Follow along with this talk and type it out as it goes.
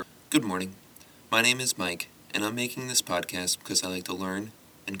Good morning. My name is Mike, and I'm making this podcast because I like to learn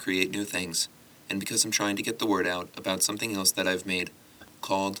and create new things, and because I'm trying to get the word out about something else that I've made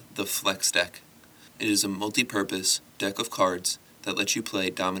called the Flex Deck. It is a multi-purpose deck of cards that lets you play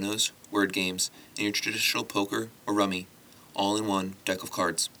dominoes, word games, and your traditional poker or rummy, all in one deck of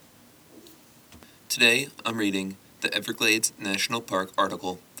cards. Today, I'm reading the Everglades National Park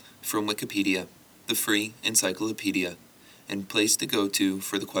article from Wikipedia, the free encyclopedia, and place to go to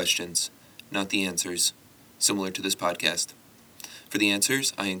for the questions, not the answers, similar to this podcast. For the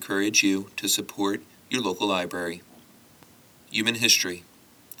answers, I encourage you to support your local library. Human history.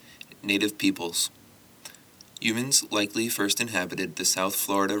 Native peoples. Humans likely first inhabited the South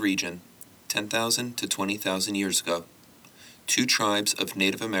Florida region 10,000 to 20,000 years ago. Two tribes of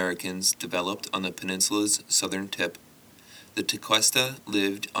Native Americans developed on the peninsula's southern tip. The Tequesta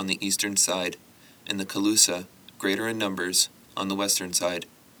lived on the eastern side, and the Calusa, greater in numbers, on the western side.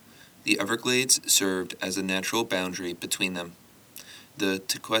 The Everglades served as a natural boundary between them. The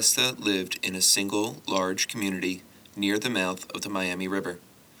Tequesta lived in a single large community near the mouth of the Miami River,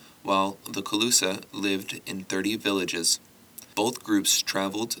 while the Calusa lived in 30 villages. Both groups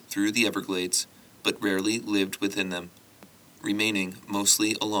traveled through the Everglades, but rarely lived within them, remaining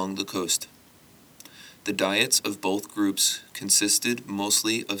mostly along the coast. The diets of both groups consisted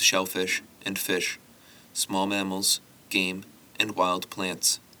mostly of shellfish and fish, small mammals, game, and wild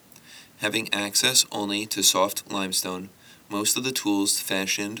plants. Having access only to soft limestone, most of the tools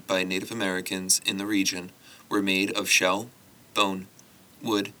fashioned by Native Americans in the region were made of shell, bone,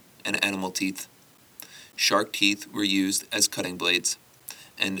 wood, and animal teeth. Shark teeth were used as cutting blades,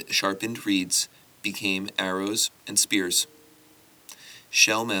 and sharpened reeds became arrows and spears.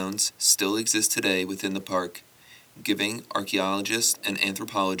 Shell mounds still exist today within the park, giving archaeologists and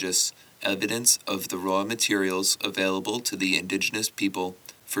anthropologists evidence of the raw materials available to the indigenous people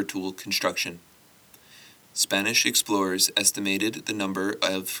for tool construction. Spanish explorers estimated the number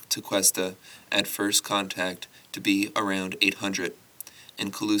of Tequesta at first contact to be around 800,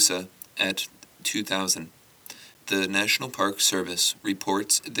 and Calusa at 2,000. The National Park Service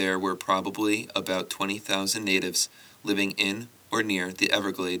reports there were probably about 20,000 natives living in or near the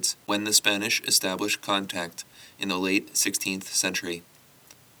Everglades when the Spanish established contact in the late 16th century.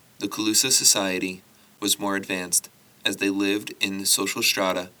 The Calusa society was more advanced, as they lived in social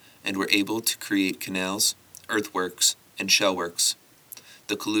strata and were able to create canals, earthworks, and shellworks.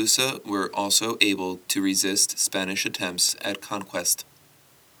 The Calusa were also able to resist Spanish attempts at conquest.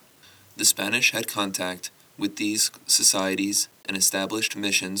 The Spanish had contact with these societies and established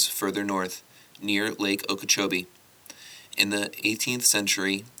missions further north, near Lake Okeechobee. In the 18th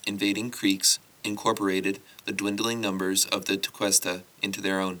century, invading Creeks incorporated the dwindling numbers of the Tequesta into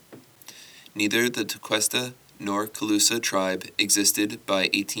their own. Neither the Tequesta nor Calusa tribe existed by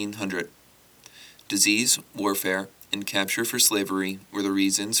 1800. Disease, warfare, and capture for slavery were the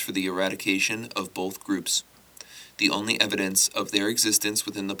reasons for the eradication of both groups. The only evidence of their existence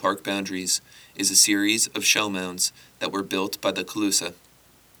within the park boundaries is a series of shell mounds that were built by the Calusa.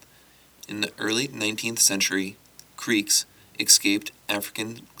 In the early 19th century, Creeks escaped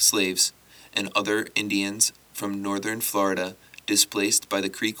African slaves and other Indians from northern Florida displaced by the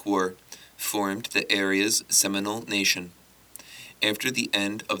Creek War formed the area's Seminole Nation. After the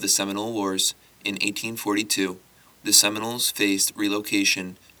end of the Seminole Wars in 1842, the Seminoles faced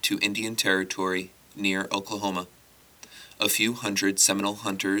relocation to Indian Territory near Oklahoma. A few hundred Seminole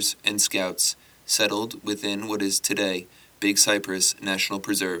hunters and scouts settled within what is today Big Cypress National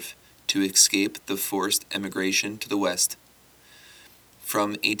Preserve to escape the forced emigration to the west.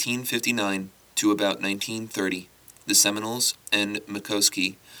 From 1859 to about 1930, the Seminoles and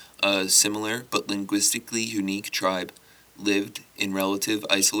Miccosukee, a similar but linguistically unique tribe, lived in relative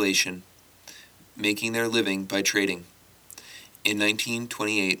isolation, making their living by trading. In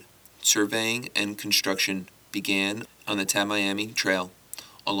 1928, surveying and construction began on the Tamiami Trail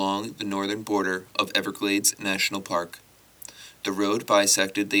along the northern border of Everglades National Park. The road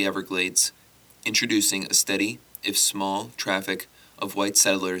bisected the Everglades, introducing a steady, if small, traffic of white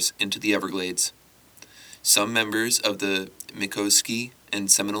settlers into the Everglades. Some members of the Miccosukee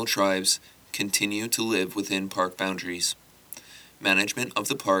and Seminole tribes continue to live within park boundaries. Management of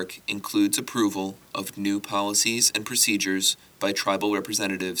the park includes approval of new policies and procedures by tribal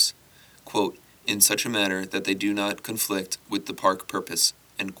representatives, quote, in such a manner that they do not conflict with the park purpose,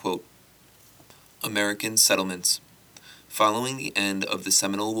 end quote. American settlements. Following the end of the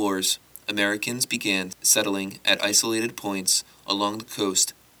Seminole Wars, Americans began settling at isolated points along the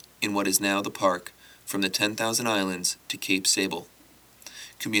coast in what is now the park, from the 10,000 Islands to Cape Sable.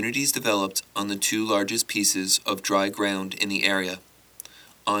 Communities developed on the two largest pieces of dry ground in the area.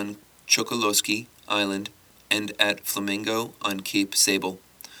 on Chokoloskee Island and at Flamingo on Cape Sable,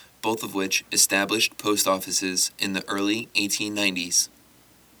 both of which established post offices in the early 1890s.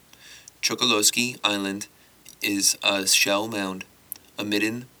 Chokoloskee Island is a shell mound, a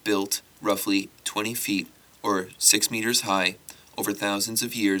midden built roughly 20 feet or 6 meters high over thousands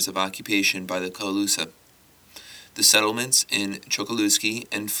of years of occupation by the Calusa. The settlements in Chokoloskee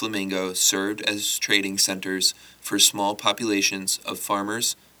and Flamingo served as trading centers for small populations of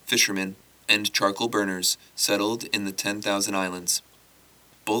farmers, fishermen, and charcoal burners settled in the 10,000 islands.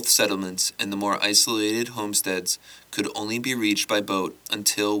 Both settlements and the more isolated homesteads could only be reached by boat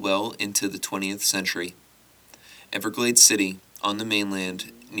until well into the 20th century. Everglades City, on the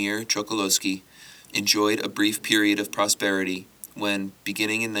mainland near Chokoloskee, enjoyed a brief period of prosperity when,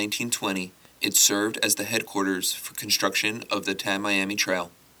 beginning in 1920, it served as the headquarters for construction of the Miami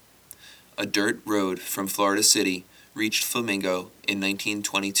Trail. A dirt road from Florida City reached Flamingo in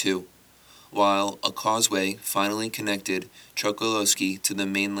 1922, while a causeway finally connected Chokoloskee to the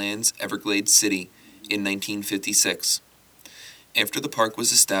mainland's Everglades City in 1956. After the park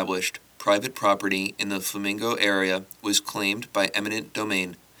was established, private property in the Flamingo area was claimed by eminent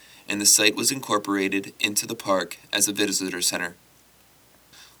domain, and the site was incorporated into the park as a visitor center.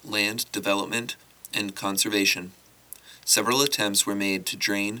 Land development and conservation. Several attempts were made to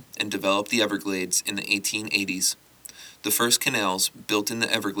drain and develop the Everglades in the 1880s. The first canals built in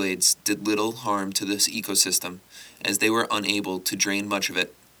the Everglades did little harm to this ecosystem, as they were unable to drain much of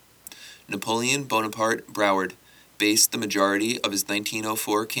it. Napoleon Bonaparte Broward based the majority of his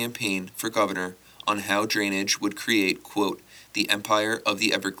 1904 campaign for governor on how drainage would create, quote, the empire of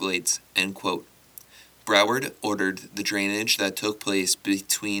the Everglades, end quote. Broward ordered the drainage that took place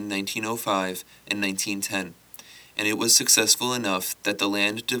between 1905 and 1910, and it was successful enough that the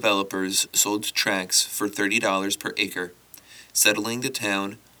land developers sold tracts for $30 per acre, settling the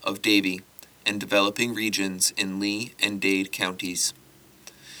town of Davie and developing regions in Lee and Dade counties.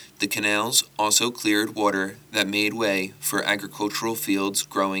 The canals also cleared water that made way for agricultural fields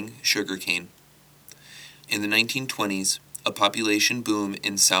growing sugarcane. In the 1920s, a population boom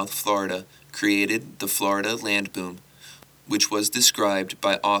in South Florida created the Florida land boom, which was described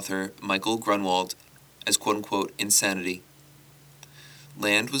by author Michael Grunwald as quote-unquote insanity.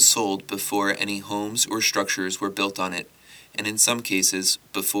 Land was sold before any homes or structures were built on it, and in some cases,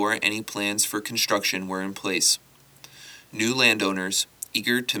 before any plans for construction were in place. New landowners,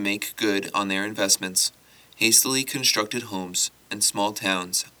 eager to make good on their investments, hastily constructed homes and small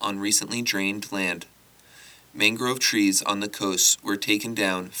towns on recently drained land. Mangrove trees on the coasts were taken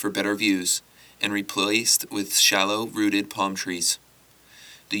down for better views and replaced with shallow-rooted palm trees.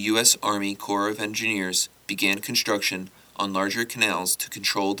 The U.S. Army Corps of Engineers began construction on larger canals to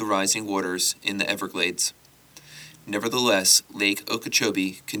control the rising waters in the Everglades. Nevertheless, Lake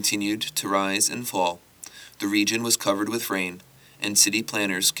Okeechobee continued to rise and fall. The region was covered with rain, and city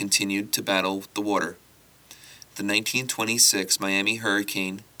planners continued to battle the water. The 1926 Miami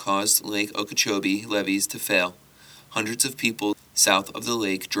hurricane caused Lake Okeechobee levees to fail. Hundreds of people south of the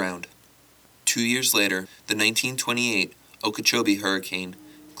lake drowned. 2 years later, the 1928 Okeechobee hurricane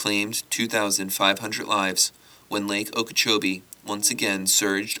claimed 2,500 lives when Lake Okeechobee once again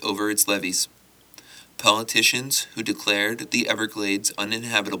surged over its levees. Politicians who declared the Everglades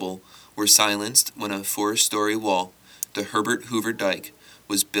uninhabitable were silenced when a 4-story wall, the Herbert Hoover Dike,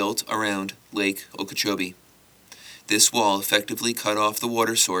 was built around Lake Okeechobee. This wall effectively cut off the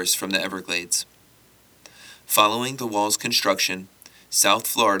water source from the Everglades. Following the wall's construction, South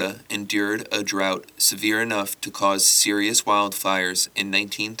Florida endured a drought severe enough to cause serious wildfires in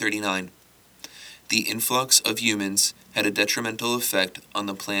 1939. The influx of humans had a detrimental effect on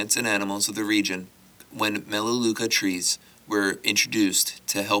the plants and animals of the region when melaleuca trees were introduced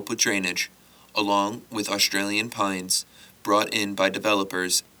to help with drainage, along with Australian pines brought in by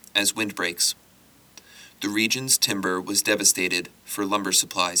developers as windbreaks. The region's timber was devastated for lumber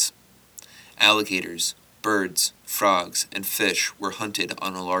supplies. Alligators, birds, frogs, and fish were hunted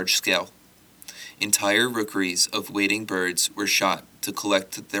on a large scale. Entire rookeries of wading birds were shot to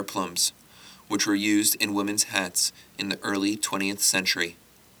collect their plumes, which were used in women's hats in the early 20th century.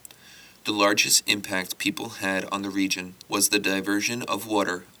 The largest impact people had on the region was the diversion of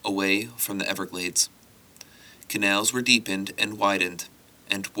water away from the Everglades. Canals were deepened and widened,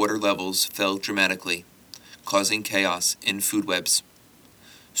 and water levels fell dramatically, causing chaos in food webs.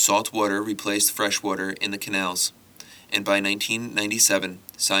 Salt water replaced fresh water in the canals, and by 1997,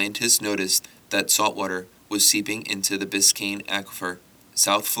 scientists noticed that salt water was seeping into the Biscayne Aquifer,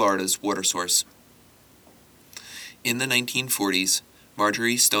 South Florida's water source. In the 1940s,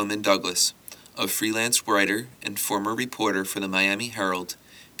 Marjorie Stoneman Douglas, a freelance writer and former reporter for the Miami Herald,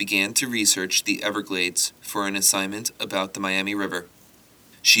 began to research the Everglades for an assignment about the Miami River.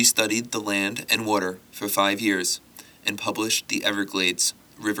 She studied the land and water for 5 years and published The Everglades,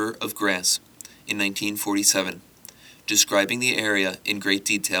 River of Grass, in 1947, describing the area in great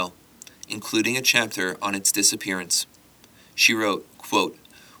detail, including a chapter on its disappearance. She wrote, quote,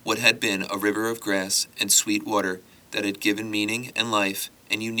 "What had been a river of grass and sweet water that had given meaning and life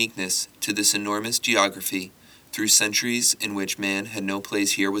and uniqueness to this enormous geography through centuries in which man had no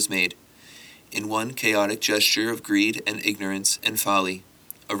place here was made, in one chaotic gesture of greed and ignorance and folly,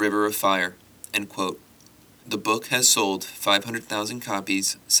 a river of fire." End quote. The book has sold 500,000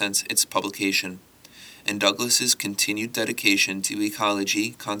 copies since its publication, and Douglas's continued dedication to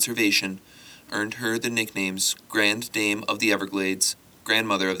ecology conservation earned her the nicknames Grand Dame of the Everglades,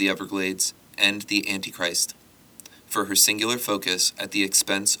 Grandmother of the Everglades, and the Antichrist, for her singular focus at the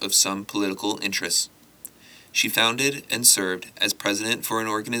expense of some political interests. She founded and served as president for an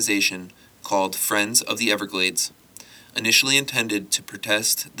organization called Friends of the Everglades, initially intended to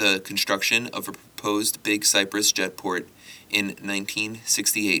protest the construction of a proposed Big Cypress jetport in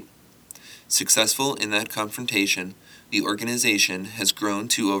 1968. Successful in that confrontation, the organization has grown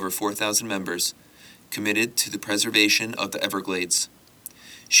to over 4,000 members, committed to the preservation of the Everglades.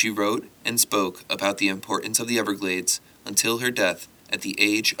 She wrote and spoke about the importance of the Everglades until her death at the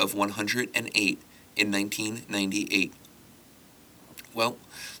age of 108 in 1998. Well,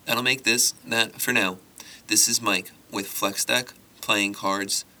 that'll make that for now. This is Mike with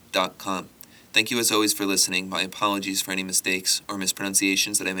FlexDeckPlayingCards.com. Thank you as always for listening. My apologies for any mistakes or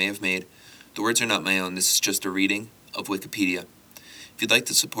mispronunciations that I may have made. The words are not my own. This is just a reading of Wikipedia. If you'd like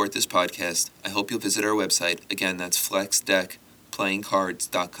to support this podcast, I hope you'll visit our website. Again, that's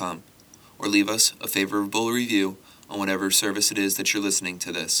FlexDeckPlayingCards.com. Or leave us a favorable review on whatever service it is that you're listening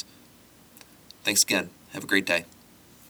to this. Thanks again. Have a great day.